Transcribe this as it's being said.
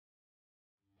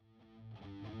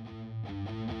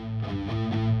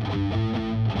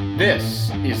This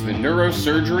is the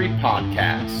Neurosurgery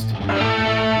Podcast.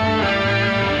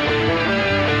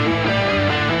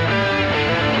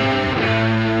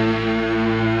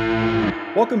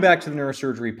 Welcome back to the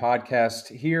Neurosurgery Podcast.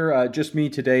 Here, just me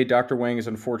today. Dr. Wang is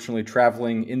unfortunately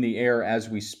traveling in the air as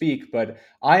we speak, but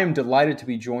I am delighted to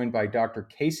be joined by Dr.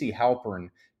 Casey Halpern.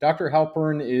 Dr.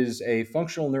 Halpern is a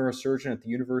functional neurosurgeon at the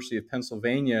University of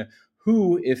Pennsylvania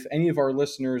who, if any of our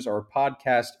listeners are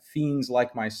podcast fiends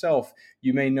like myself,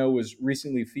 you may know was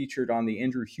recently featured on the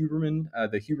Andrew Huberman,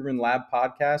 the Huberman Lab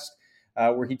podcast,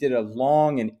 where he did a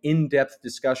long and in-depth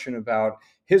discussion about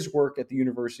his work at the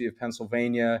University of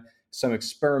Pennsylvania, some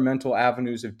experimental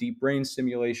avenues of deep brain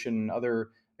stimulation and other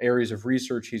areas of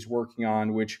research he's working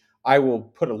on, which I will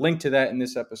put a link to that in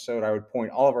this episode. I would point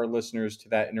all of our listeners to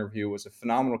that interview. It was a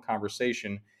phenomenal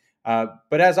conversation.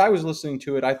 But as I was listening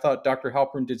to it, I thought Dr.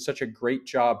 Halpern did such a great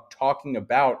job talking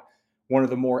about one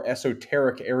of the more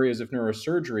esoteric areas of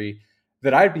neurosurgery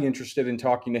that I'd be interested in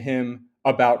talking to him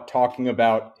about talking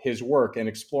about his work and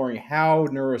exploring how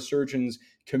neurosurgeons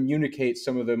communicate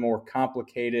some of the more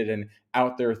complicated and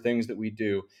out there things that we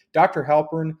do. Dr.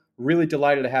 Halpern, really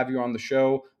delighted to have you on the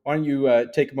show. Why don't you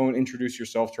take a moment and introduce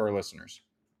yourself to our listeners?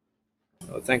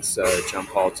 Thanks, John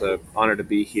Paul. It's an honor to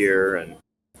be here, and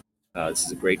this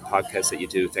is a great podcast that you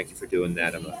do. Thank you for doing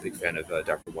that. I'm a big fan of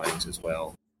Dr. Wang's as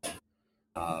well.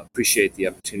 Appreciate the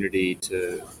opportunity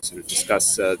to sort of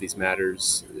discuss these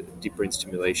matters. Deep brain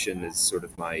stimulation is sort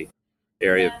of my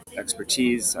area of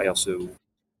expertise. I also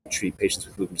treat patients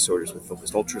with movement disorders with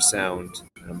focused ultrasound.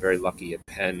 I'm very lucky at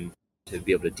Penn to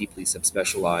be able to deeply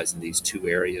subspecialize in these two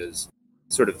areas,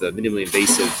 sort of the minimally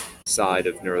invasive side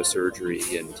of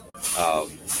neurosurgery, and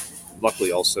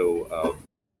luckily also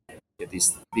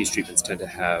these treatments tend to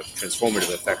have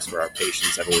transformative effects for our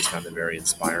patients. I've always found them very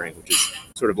inspiring, which is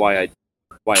sort of why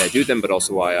I do them, but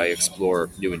also why I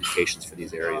explore new indications for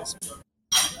these areas.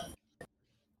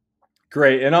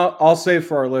 Great. And I'll say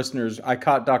for our listeners, I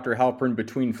caught Dr. Halpern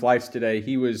between flights today.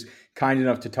 He was kind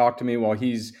enough to talk to me while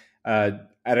he's at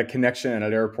a connection at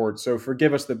an airport. So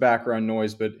forgive us the background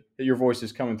noise, but your voice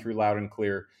is coming through loud and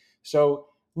clear. So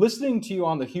listening to you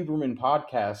on the Huberman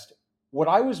podcast, what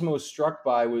I was most struck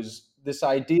by was this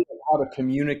idea of how to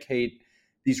communicate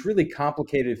these really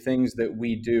complicated things that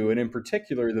we do, and in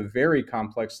particular, the very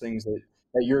complex things that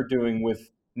you're doing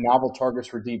with novel targets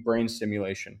for deep brain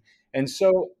stimulation. And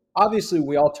so obviously,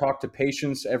 we all talk to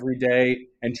patients every day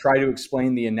and try to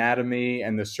explain the anatomy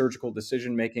and the surgical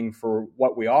decision-making for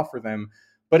what we offer them.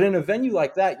 But in a venue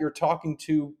like that, you're talking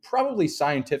to probably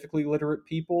scientifically literate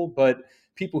people, but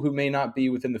people who may not be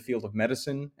within the field of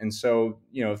medicine. And so,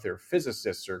 if they're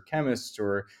physicists or chemists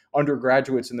or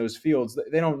undergraduates in those fields,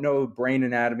 they don't know brain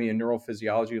anatomy and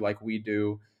neurophysiology like we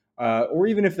do. Or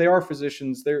even if they are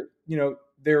physicians, they're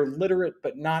literate,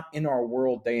 but not in our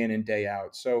world day in and day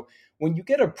out. So when you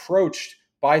get approached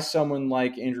by someone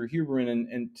like Andrew Huberman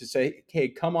and to say, hey,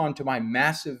 come on to my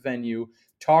massive venue,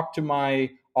 talk to my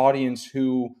audience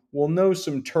who will know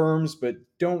some terms, but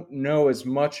don't know as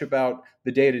much about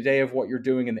the day-to-day of what you're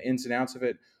doing and the ins and outs of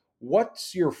it,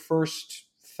 what's your first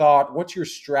thought? What's your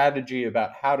strategy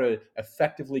about how to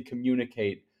effectively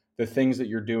communicate the things that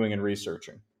you're doing and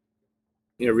researching?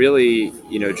 Really,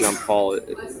 John Paul,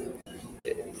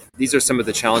 these are some of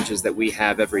the challenges that we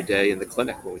have every day in the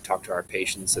clinic when we talk to our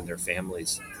patients and their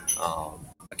families.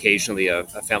 Occasionally, a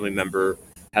family member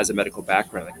has a medical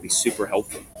background that can be super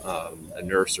helpful. A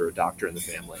nurse or a doctor in the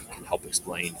family can help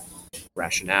explain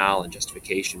rationale and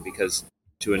justification, because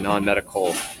to a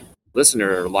non-medical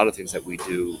listener, a lot of things that we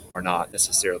do are not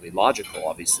necessarily logical,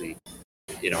 obviously,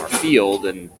 in our field.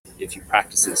 And if you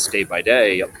practice this day by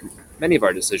day, many of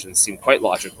our decisions seem quite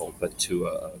logical, but to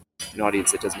an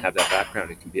audience that doesn't have that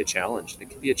background, it can be a challenge. It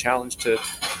can be a challenge to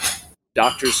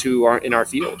doctors who aren't in our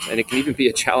field, and it can even be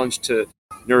a challenge to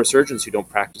neurosurgeons who don't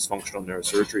practice functional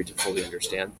neurosurgery to fully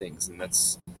understand things. And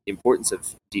that's the importance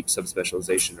of deep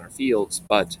subspecialization in our fields.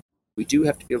 But we do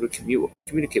have to be able to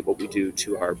communicate what we do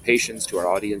to our patients, to our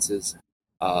audiences.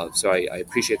 So I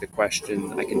appreciate the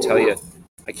question. I can tell you,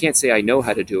 I can't say I know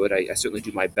how to do it. I certainly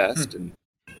do my best, and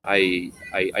I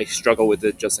struggle with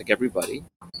it just like everybody.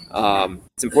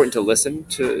 It's important to listen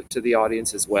to the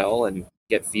audience as well and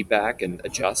get feedback and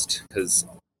adjust, because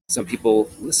some people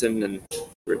listen and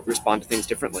respond to things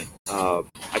differently.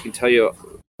 I can tell you,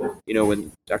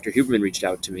 when Dr. Huberman reached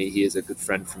out to me, he is a good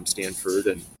friend from Stanford,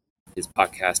 and his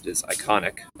podcast is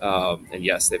iconic. And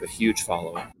yes, they have a huge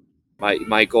following.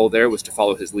 My goal there was to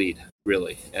follow his lead,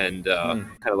 really, and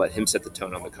kind of let him set the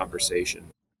tone on the conversation.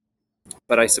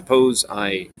 But I suppose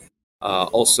I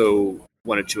also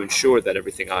wanted to ensure that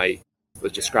everything I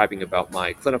was describing about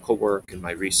my clinical work and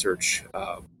my research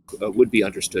would be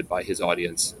understood by his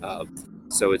audience.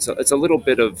 So it's a little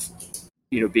bit of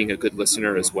being a good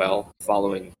listener as well,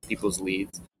 following people's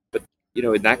leads. But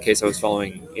in that case, I was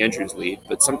following Andrew's lead.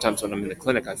 But sometimes when I'm in the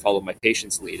clinic, I follow my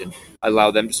patient's lead, and I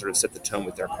allow them to sort of set the tone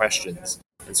with their questions,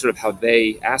 and sort of how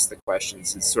they ask the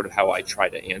questions is sort of how I try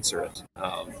to answer it.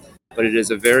 But it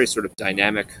is a very sort of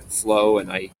dynamic flow,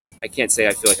 and I can't say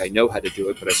I feel like I know how to do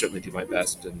it, but I certainly do my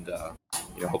best, and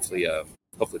hopefully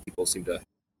people seem to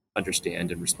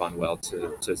understand and respond well to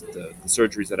the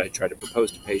surgeries that I try to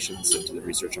propose to patients and to the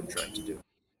research I'm trying to do.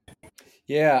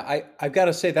 Yeah, I've got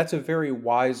to say that's a very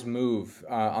wise move.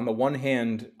 On the one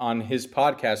hand, on his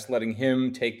podcast, letting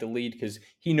him take the lead because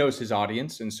he knows his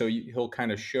audience. And so he'll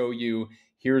kind of show you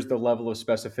here's the level of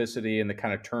specificity and the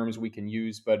kind of terms we can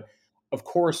use. But of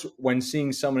course, when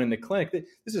seeing someone in the clinic,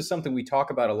 this is something we talk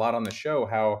about a lot on the show,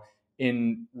 how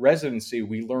in residency,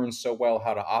 we learn so well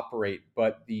how to operate,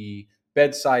 but the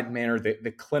bedside manner,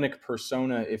 the clinic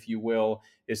persona, if you will,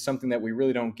 is something that we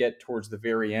really don't get towards the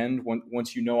very end.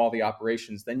 Once you know all the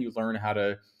operations, then you learn how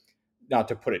to, not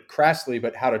to put it crassly,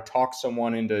 but how to talk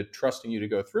someone into trusting you to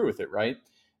go through with it, right?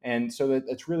 And so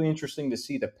it's really interesting to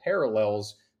see the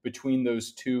parallels between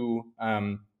those two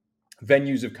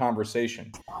venues of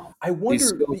conversation. I These wonder.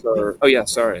 skills are. Oh yeah,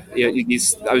 sorry. Yeah,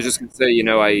 these. I was just going to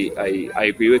say. I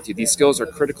agree with you. These skills are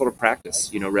critical to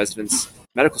practice. Residents,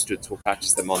 medical students will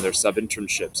practice them on their sub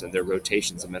internships and their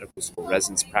rotations in medical school.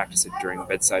 Residents practice it during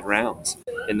bedside rounds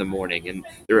in the morning, and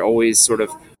they're always sort of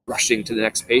rushing to the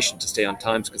next patient to stay on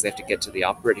time because they have to get to the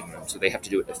operating room, so they have to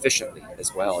do it efficiently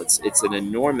as well. It's an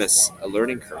enormous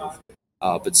learning curve.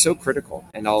 But so critical.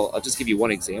 And I'll just give you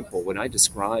one example. When I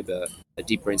describe a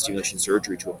deep brain stimulation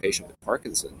surgery to a patient with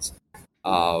Parkinson's,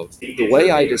 the way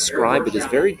I describe it is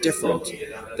very different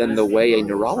than the way a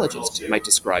neurologist might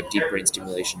describe deep brain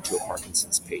stimulation to a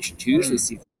Parkinson's patient, who usually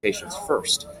sees patients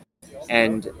first.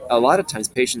 And a lot of times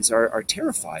patients are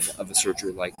terrified of a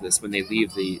surgery like this when they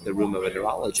leave the room of a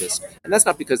neurologist. And that's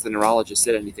not because the neurologist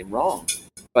said anything wrong,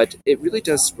 but it really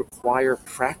does require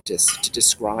practice to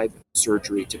describe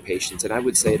surgery to patients. And I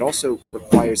would say it also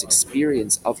requires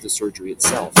experience of the surgery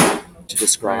itself to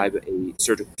describe a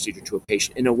surgical procedure to a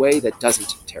patient in a way that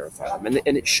doesn't terrify them.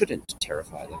 And it shouldn't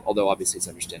terrify them, although obviously it's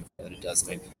understandable that it does.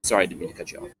 Sorry, I didn't mean to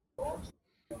cut you off.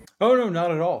 Oh, no,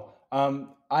 not at all.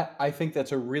 I think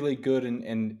that's a really good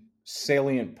and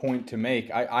salient point to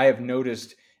make. I have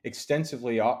noticed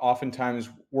extensively, oftentimes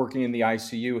working in the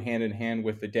ICU hand in hand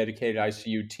with the dedicated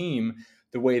ICU team,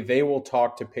 the way they will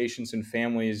talk to patients and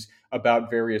families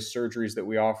about various surgeries that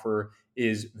we offer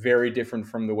is very different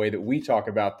from the way that we talk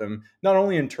about them, not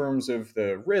only in terms of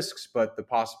the risks, but the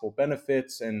possible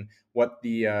benefits and what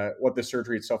the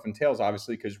surgery itself entails,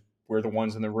 obviously, because we're the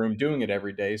ones in the room doing it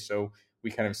every day. So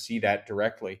we kind of see that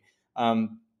directly.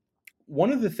 Um,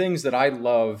 One of the things that I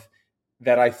love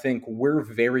that I think we're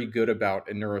very good about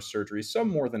in neurosurgery, some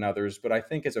more than others, but I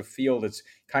think as a field it's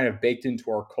kind of baked into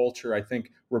our culture. I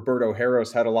think Roberto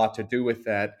Harros had a lot to do with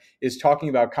that, is talking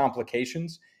about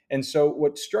complications. And so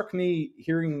what struck me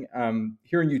hearing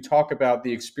you talk about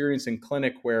the experience in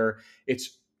clinic where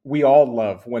it's we all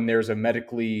love when there's a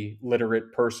medically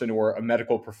literate person or a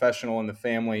medical professional in the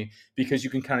family because you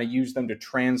can kind of use them to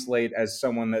translate as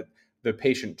someone that the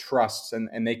patient trusts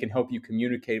and they can help you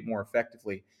communicate more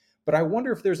effectively. But I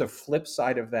wonder if there's a flip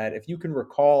side of that. If you can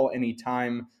recall any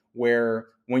time where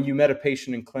when you met a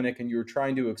patient in clinic and you were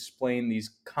trying to explain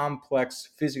these complex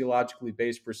physiologically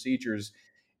based procedures,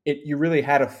 you really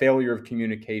had a failure of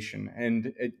communication,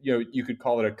 and you could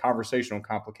call it a conversational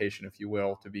complication, if you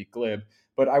will, to be glib.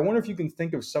 But I wonder if you can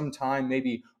think of some time,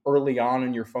 maybe early on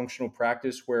in your functional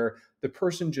practice, where the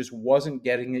person just wasn't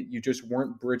getting it, you just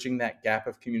weren't bridging that gap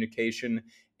of communication,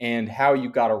 and how you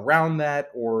got around that,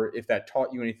 or if that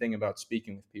taught you anything about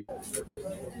speaking with people.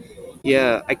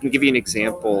 Yeah, I can give you an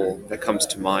example that comes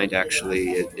to mind.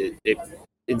 Actually, it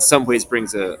in some ways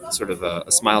brings a sort of a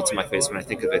smile to my face when I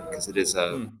think of it because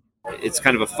Hmm. it's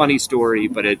kind of a funny story,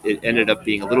 but it ended up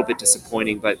being a little bit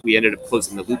disappointing. But we ended up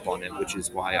closing the loop on it, which is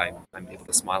why I'm able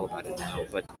to smile about it now.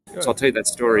 But so I'll Good. tell you that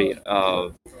story.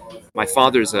 My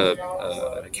father's an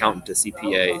accountant, a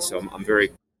CPA, so I'm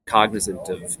very cognizant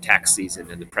of tax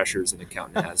season and the pressures an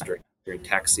accountant has during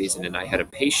tax season. And I had a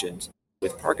patient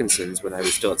with Parkinson's when I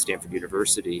was still at Stanford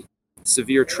University.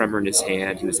 Severe tremor in his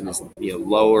hand. He was in his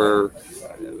lower,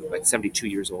 like 72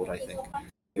 years old, I think.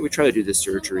 And we try to do this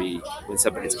surgery when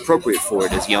somebody is appropriate for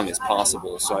it as young as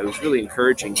possible. So I was really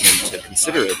encouraging him to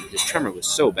consider it. His tremor was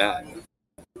so bad.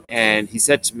 And he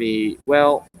said to me,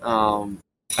 well,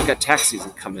 I've got tax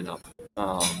season coming up.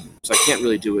 So I can't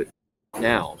really do it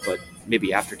now, but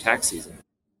maybe after tax season.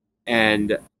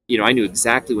 And, I knew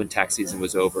exactly when tax season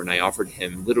was over, and I offered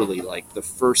him literally like the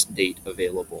first date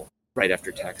available right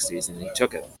after tax season, and he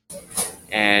took it.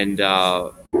 And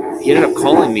he ended up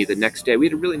calling me the next day. We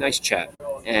had a really nice chat.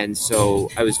 And so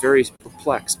I was very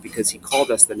perplexed because he called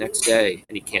us the next day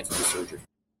and he canceled the surgery.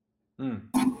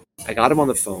 I got him on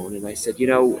the phone and I said,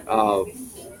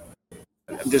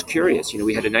 I'm just curious.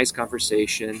 We had a nice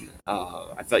conversation.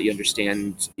 I thought you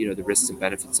understand, the risks and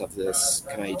benefits of this.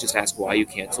 Can I just ask why you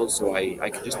canceled so I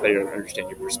can just better understand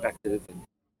your perspective?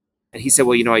 And he said,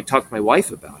 well, I talked to my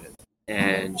wife about it.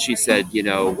 And she said,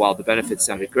 while the benefits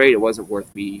sounded great, it wasn't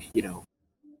worth me,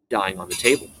 dying on the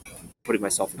table, putting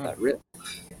myself at that risk.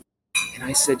 And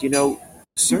I said,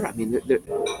 sir, I mean,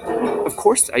 of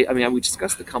course, we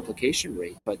discussed the complication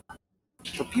rate, but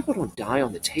people don't die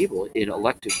on the table in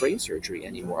elective brain surgery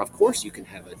anymore. Of course, you can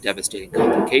have a devastating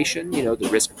complication. The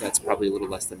risk of that's probably a little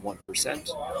less than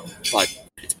 1%, but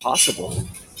it's possible.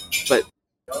 But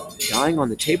dying on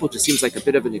the table just seems like a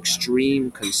bit of an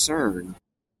extreme concern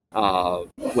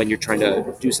when you're trying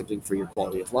to do something for your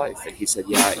quality of life. And he said,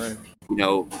 yeah,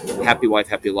 happy wife,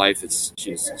 happy life.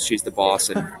 She's the boss,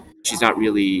 and she's not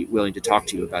really willing to talk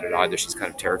to you about it either. She's kind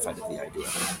of terrified of the idea.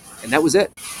 And that was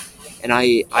it. And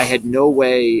I had no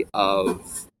way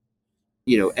of,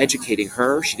 educating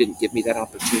her. She didn't give me that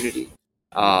opportunity.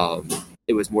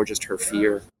 It was more just her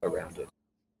fear around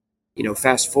it.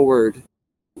 Fast forward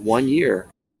 1 year,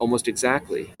 almost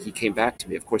exactly, he came back to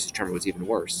me. Of course, his tremor was even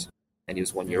worse. And he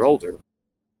was 1 year older,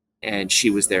 and she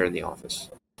was there in the office.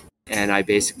 And I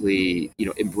basically,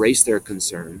 embraced their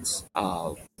concerns,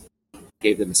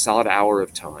 gave them a solid hour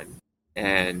of time.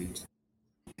 And,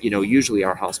 usually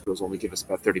our hospitals only give us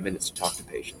about 30 minutes to talk to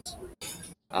patients.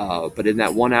 But in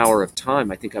that 1 hour of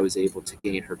time, I think I was able to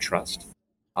gain her trust.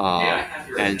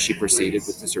 And she proceeded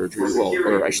with the surgery,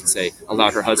 or I should say,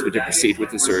 allowed her husband to proceed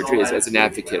with the surgery as an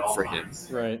advocate for him.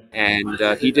 Right. And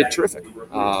he did terrific.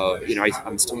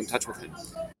 I'm still in touch with him,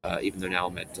 even though now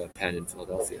I'm at Penn in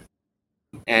Philadelphia.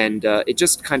 And it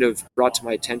just kind of brought to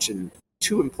my attention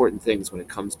two important things when it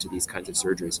comes to these kinds of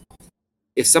surgeries.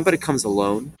 If somebody comes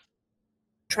alone,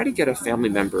 try to get a family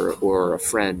member or a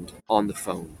friend on the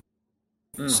phone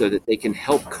so that they can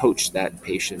help coach that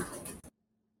patient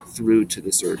through to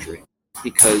the surgery,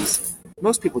 because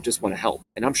most people just want to help.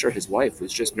 And I'm sure his wife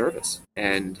was just nervous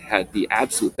and had the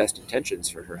absolute best intentions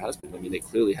for her husband. I mean, they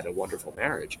clearly had a wonderful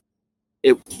marriage.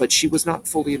 But she was not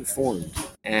fully informed,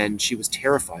 and she was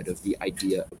terrified of the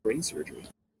idea of brain surgery.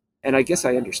 And I guess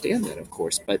I understand that, of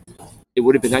course, but it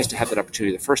would have been nice to have that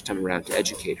opportunity the first time around to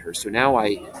educate her. So now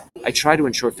I try to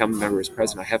ensure family member is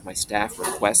present. I have my staff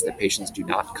request that patients do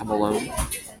not come alone.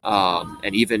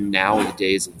 And even now in the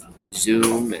days of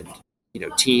Zoom and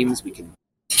Teams, we can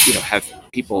have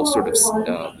people sort of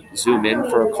Zoom in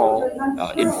for a call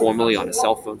informally on a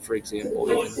cell phone, for example,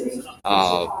 even.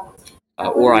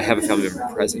 Or I have a family member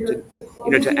present.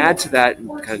 And, to add to that, and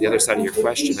kind of the other side of your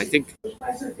question, I think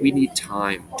we need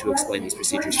time to explain these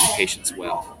procedures to patients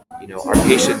well. Our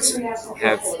patients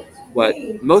have what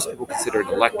most people consider an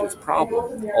elective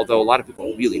problem, although a lot of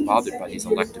people are really bothered by these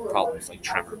elective problems like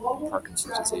tremor,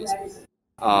 Parkinson's disease.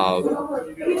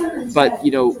 But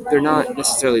they're not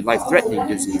necessarily life-threatening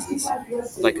diseases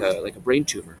like a brain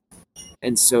tumor,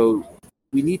 and so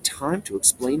we need time to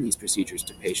explain these procedures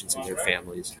to patients and their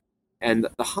families. And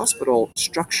the hospital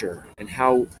structure and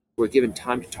how we're given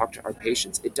time to talk to our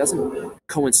patients, it doesn't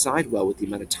coincide well with the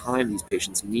amount of time these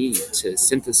patients need to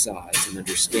synthesize and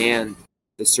understand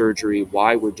the surgery,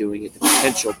 why we're doing it, the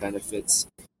potential benefits,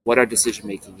 what our decision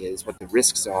making is, what the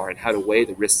risks are, and how to weigh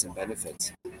the risks and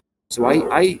benefits. So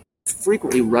I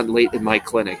frequently run late in my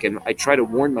clinic, and I try to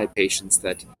warn my patients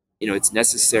that it's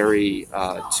necessary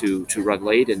to run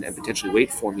late and potentially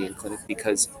wait for me in clinic,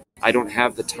 because I don't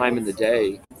have the time in the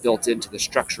day built into the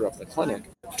structure of the clinic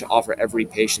to offer every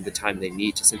patient the time they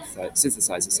need to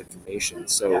synthesize this information.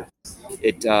 So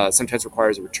it sometimes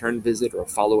requires a return visit or a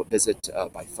follow-up visit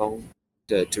by phone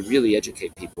to really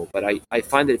educate people. But I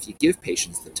find that if you give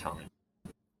patients the time,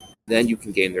 then you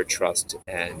can gain their trust,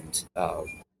 and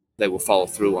they will follow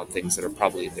through on things that are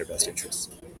probably in their best interests.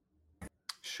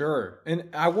 Sure. And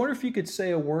I wonder if you could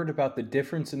say a word about the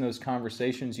difference in those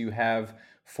conversations you have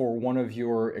for one of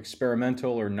your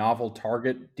experimental or novel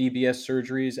target DBS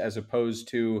surgeries as opposed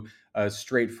to a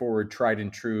straightforward, tried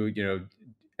and true,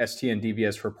 STN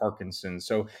DBS for Parkinson's.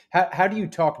 So how do you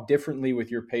talk differently with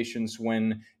your patients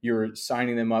when you're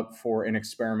signing them up for an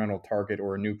experimental target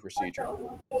or a new procedure?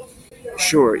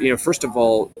 Sure. First of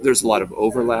all, there's a lot of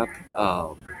overlap.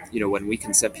 When we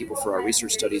consent people for our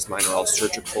research studies, mine are all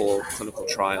surgical clinical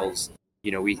trials.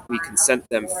 We consent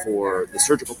them for the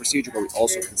surgical procedure, but we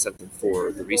also consent them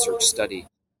for the research study.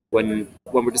 when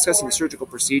we're discussing the surgical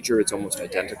procedure, it's almost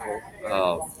identical.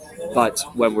 But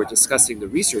when we're discussing the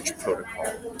research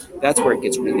protocol, that's where it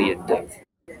gets really in depth.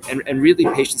 And really,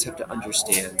 patients have to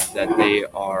understand that they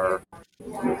are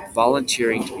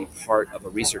volunteering to be part of a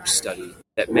research study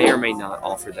that may or may not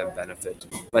offer them benefit,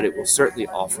 but it will certainly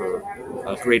offer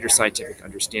a greater scientific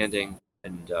understanding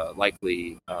and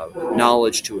likely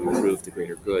knowledge to improve the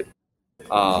greater good.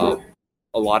 A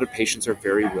lot of patients are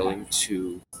very willing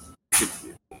to,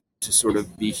 to sort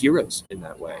of be heroes in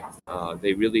that way.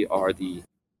 They really are the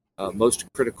most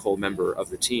critical member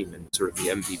of the team and sort of the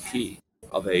MVP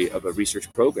of a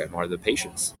research program are the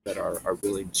patients that are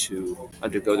willing to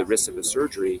undergo the risk of a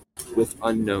surgery with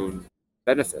unknown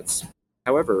benefits.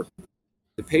 However,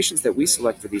 the patients that we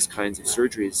select for these kinds of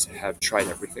surgeries have tried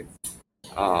everything.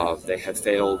 They have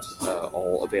failed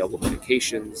all available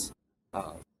medications,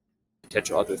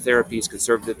 potential other therapies,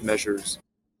 conservative measures,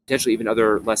 potentially even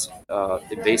other less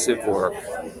invasive or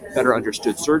better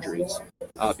understood surgeries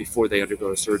before they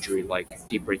undergo a surgery like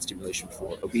deep brain stimulation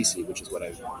for obesity, which is what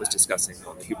I was discussing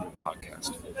on the Huberman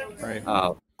podcast. Right.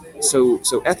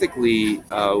 So ethically,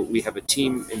 we have a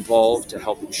team involved to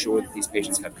help ensure that these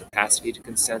patients have capacity to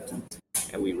consent,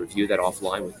 and we review that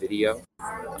offline with video.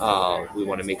 We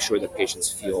want to make sure that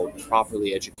patients feel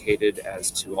properly educated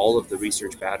as to all of the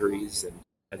research batteries and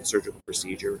the surgical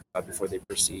procedure before they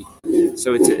proceed.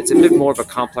 So it's a bit more of a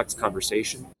complex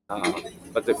conversation,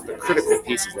 but the critical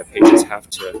piece is that patients have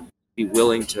to be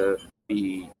willing to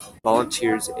be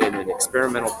volunteers in an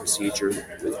experimental procedure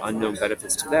with unknown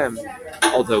benefits to them,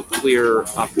 although clear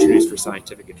opportunities for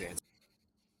scientific advancement.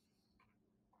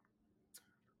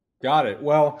 Got it.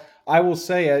 Well, I will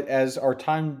say, as our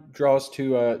time draws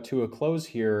to a close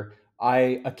here,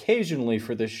 I occasionally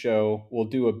for this show will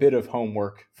do a bit of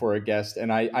homework for a guest,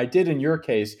 and I did in your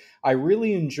case. I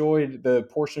really enjoyed the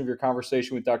portion of your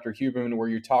conversation with Dr. Huberman where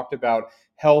you talked about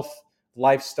health,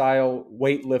 lifestyle,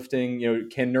 weightlifting.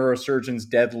 Can neurosurgeons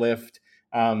deadlift,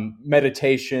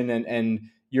 meditation, and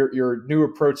your new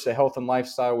approach to health and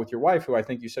lifestyle with your wife, who I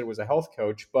think you said was a health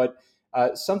coach, but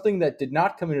something that did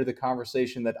not come into the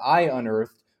conversation that I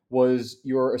unearthed was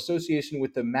your association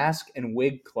with the Mask and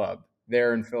Wig Club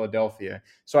there in Philadelphia.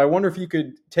 So I wonder if you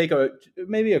could take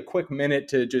maybe a quick minute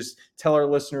to just tell our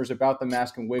listeners about the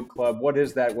Mask and Wig Club. What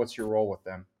is that? What's your role with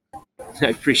them? I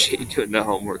appreciate you doing the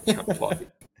homework, John Paul.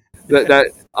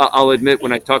 that I'll admit,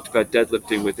 when I talked about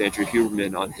deadlifting with Andrew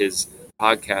Huberman on his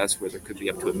podcast, where there could be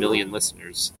up to 1 million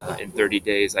listeners in 30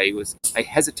 days, I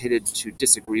hesitated to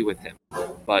disagree with him,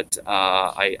 but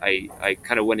I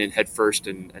kind of went in head first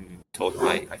and told him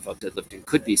I felt deadlifting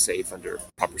could be safe under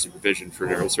proper supervision for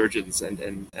neurosurgeons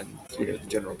and the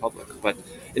general public. But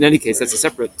in any case, that's a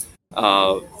separate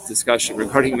discussion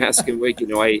regarding Mask and Wig.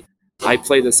 I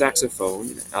play the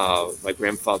saxophone. My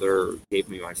grandfather gave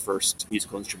me my first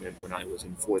musical instrument when I was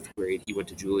in 4th grade. He went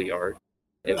to Juilliard.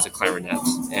 It was a clarinet.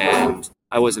 And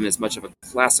I wasn't as much of a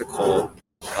classical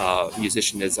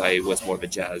musician as I was more of a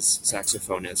jazz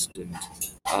saxophonist,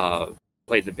 and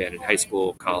played the band in high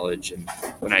school, college. And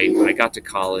when I got to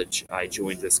college, I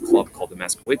joined this club called the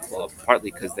Mask and Wig Club,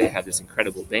 partly because they had this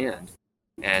incredible band.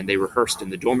 And they rehearsed in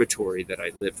the dormitory that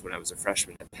I lived when I was a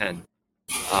freshman at Penn.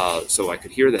 So I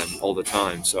could hear them all the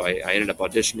time. So I ended up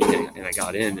auditioning and I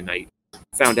got in, and I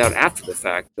found out after the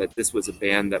fact that this was a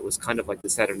band that was kind of like the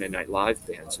Saturday Night Live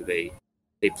band. So they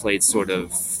played sort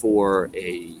of for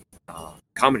a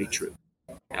comedy troupe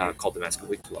called the Mask and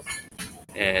Wig Club.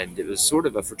 And it was sort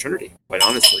of a fraternity, quite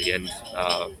honestly. And,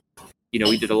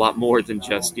 we did a lot more than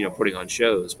just, putting on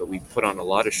shows, but we put on a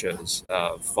lot of shows,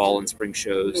 fall and spring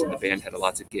shows, and the band had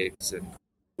lots of gigs. And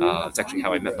it's actually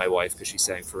how I met my wife, because she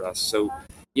sang for us. So,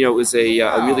 it was a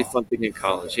really fun thing in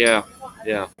college. Yeah.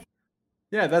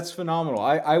 Yeah, that's phenomenal.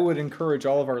 I would encourage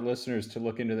all of our listeners to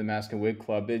look into the Mask and Wig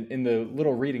Club. In the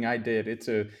little reading I did, it's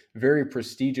a very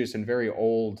prestigious and very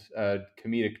old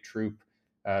comedic troupe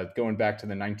going back to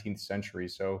the 19th century.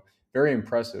 So very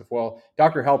impressive. Well,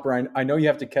 Dr. Halper, I know you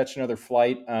have to catch another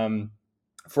flight.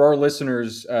 For our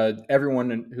listeners,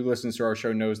 everyone who listens to our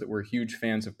show knows that we're huge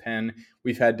fans of Penn.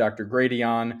 We've had Dr. Grady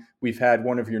on. We've had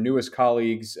one of your newest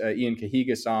colleagues, Ian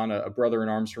Cahigas, on, a brother in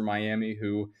arms from Miami,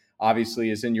 who obviously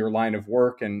is in your line of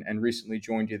work and recently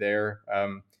joined you there.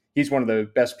 He's one of the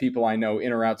best people I know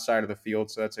in or outside of the field,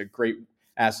 so that's a great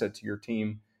asset to your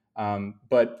team.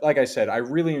 But like I said, I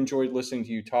really enjoyed listening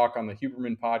to you talk on the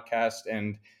Huberman podcast,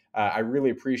 and I really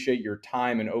appreciate your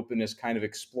time and openness kind of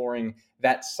exploring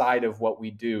that side of what we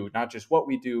do, not just what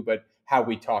we do, but how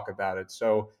we talk about it.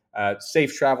 So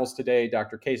safe travels today,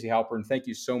 Dr. Casey Halpern. Thank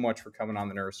you so much for coming on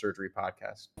the Neurosurgery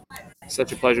Podcast.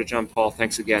 Such a pleasure, John Paul.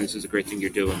 Thanks again. This is a great thing you're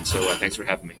doing. So thanks for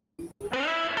having me.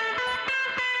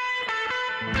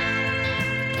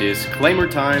 Disclaimer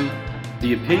time.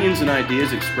 The opinions and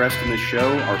ideas expressed in this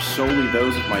show are solely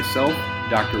those of myself,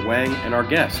 Dr. Wang, and our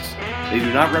guests. They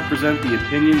do not represent the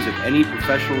opinions of any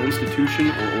professional institution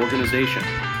or organization.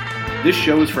 This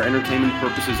show is for entertainment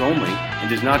purposes only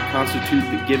and does not constitute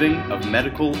the giving of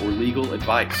medical or legal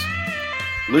advice.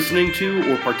 Listening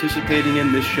to or participating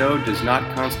in this show does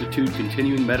not constitute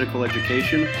continuing medical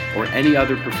education or any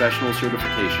other professional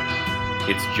certification.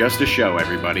 It's just a show,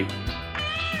 everybody.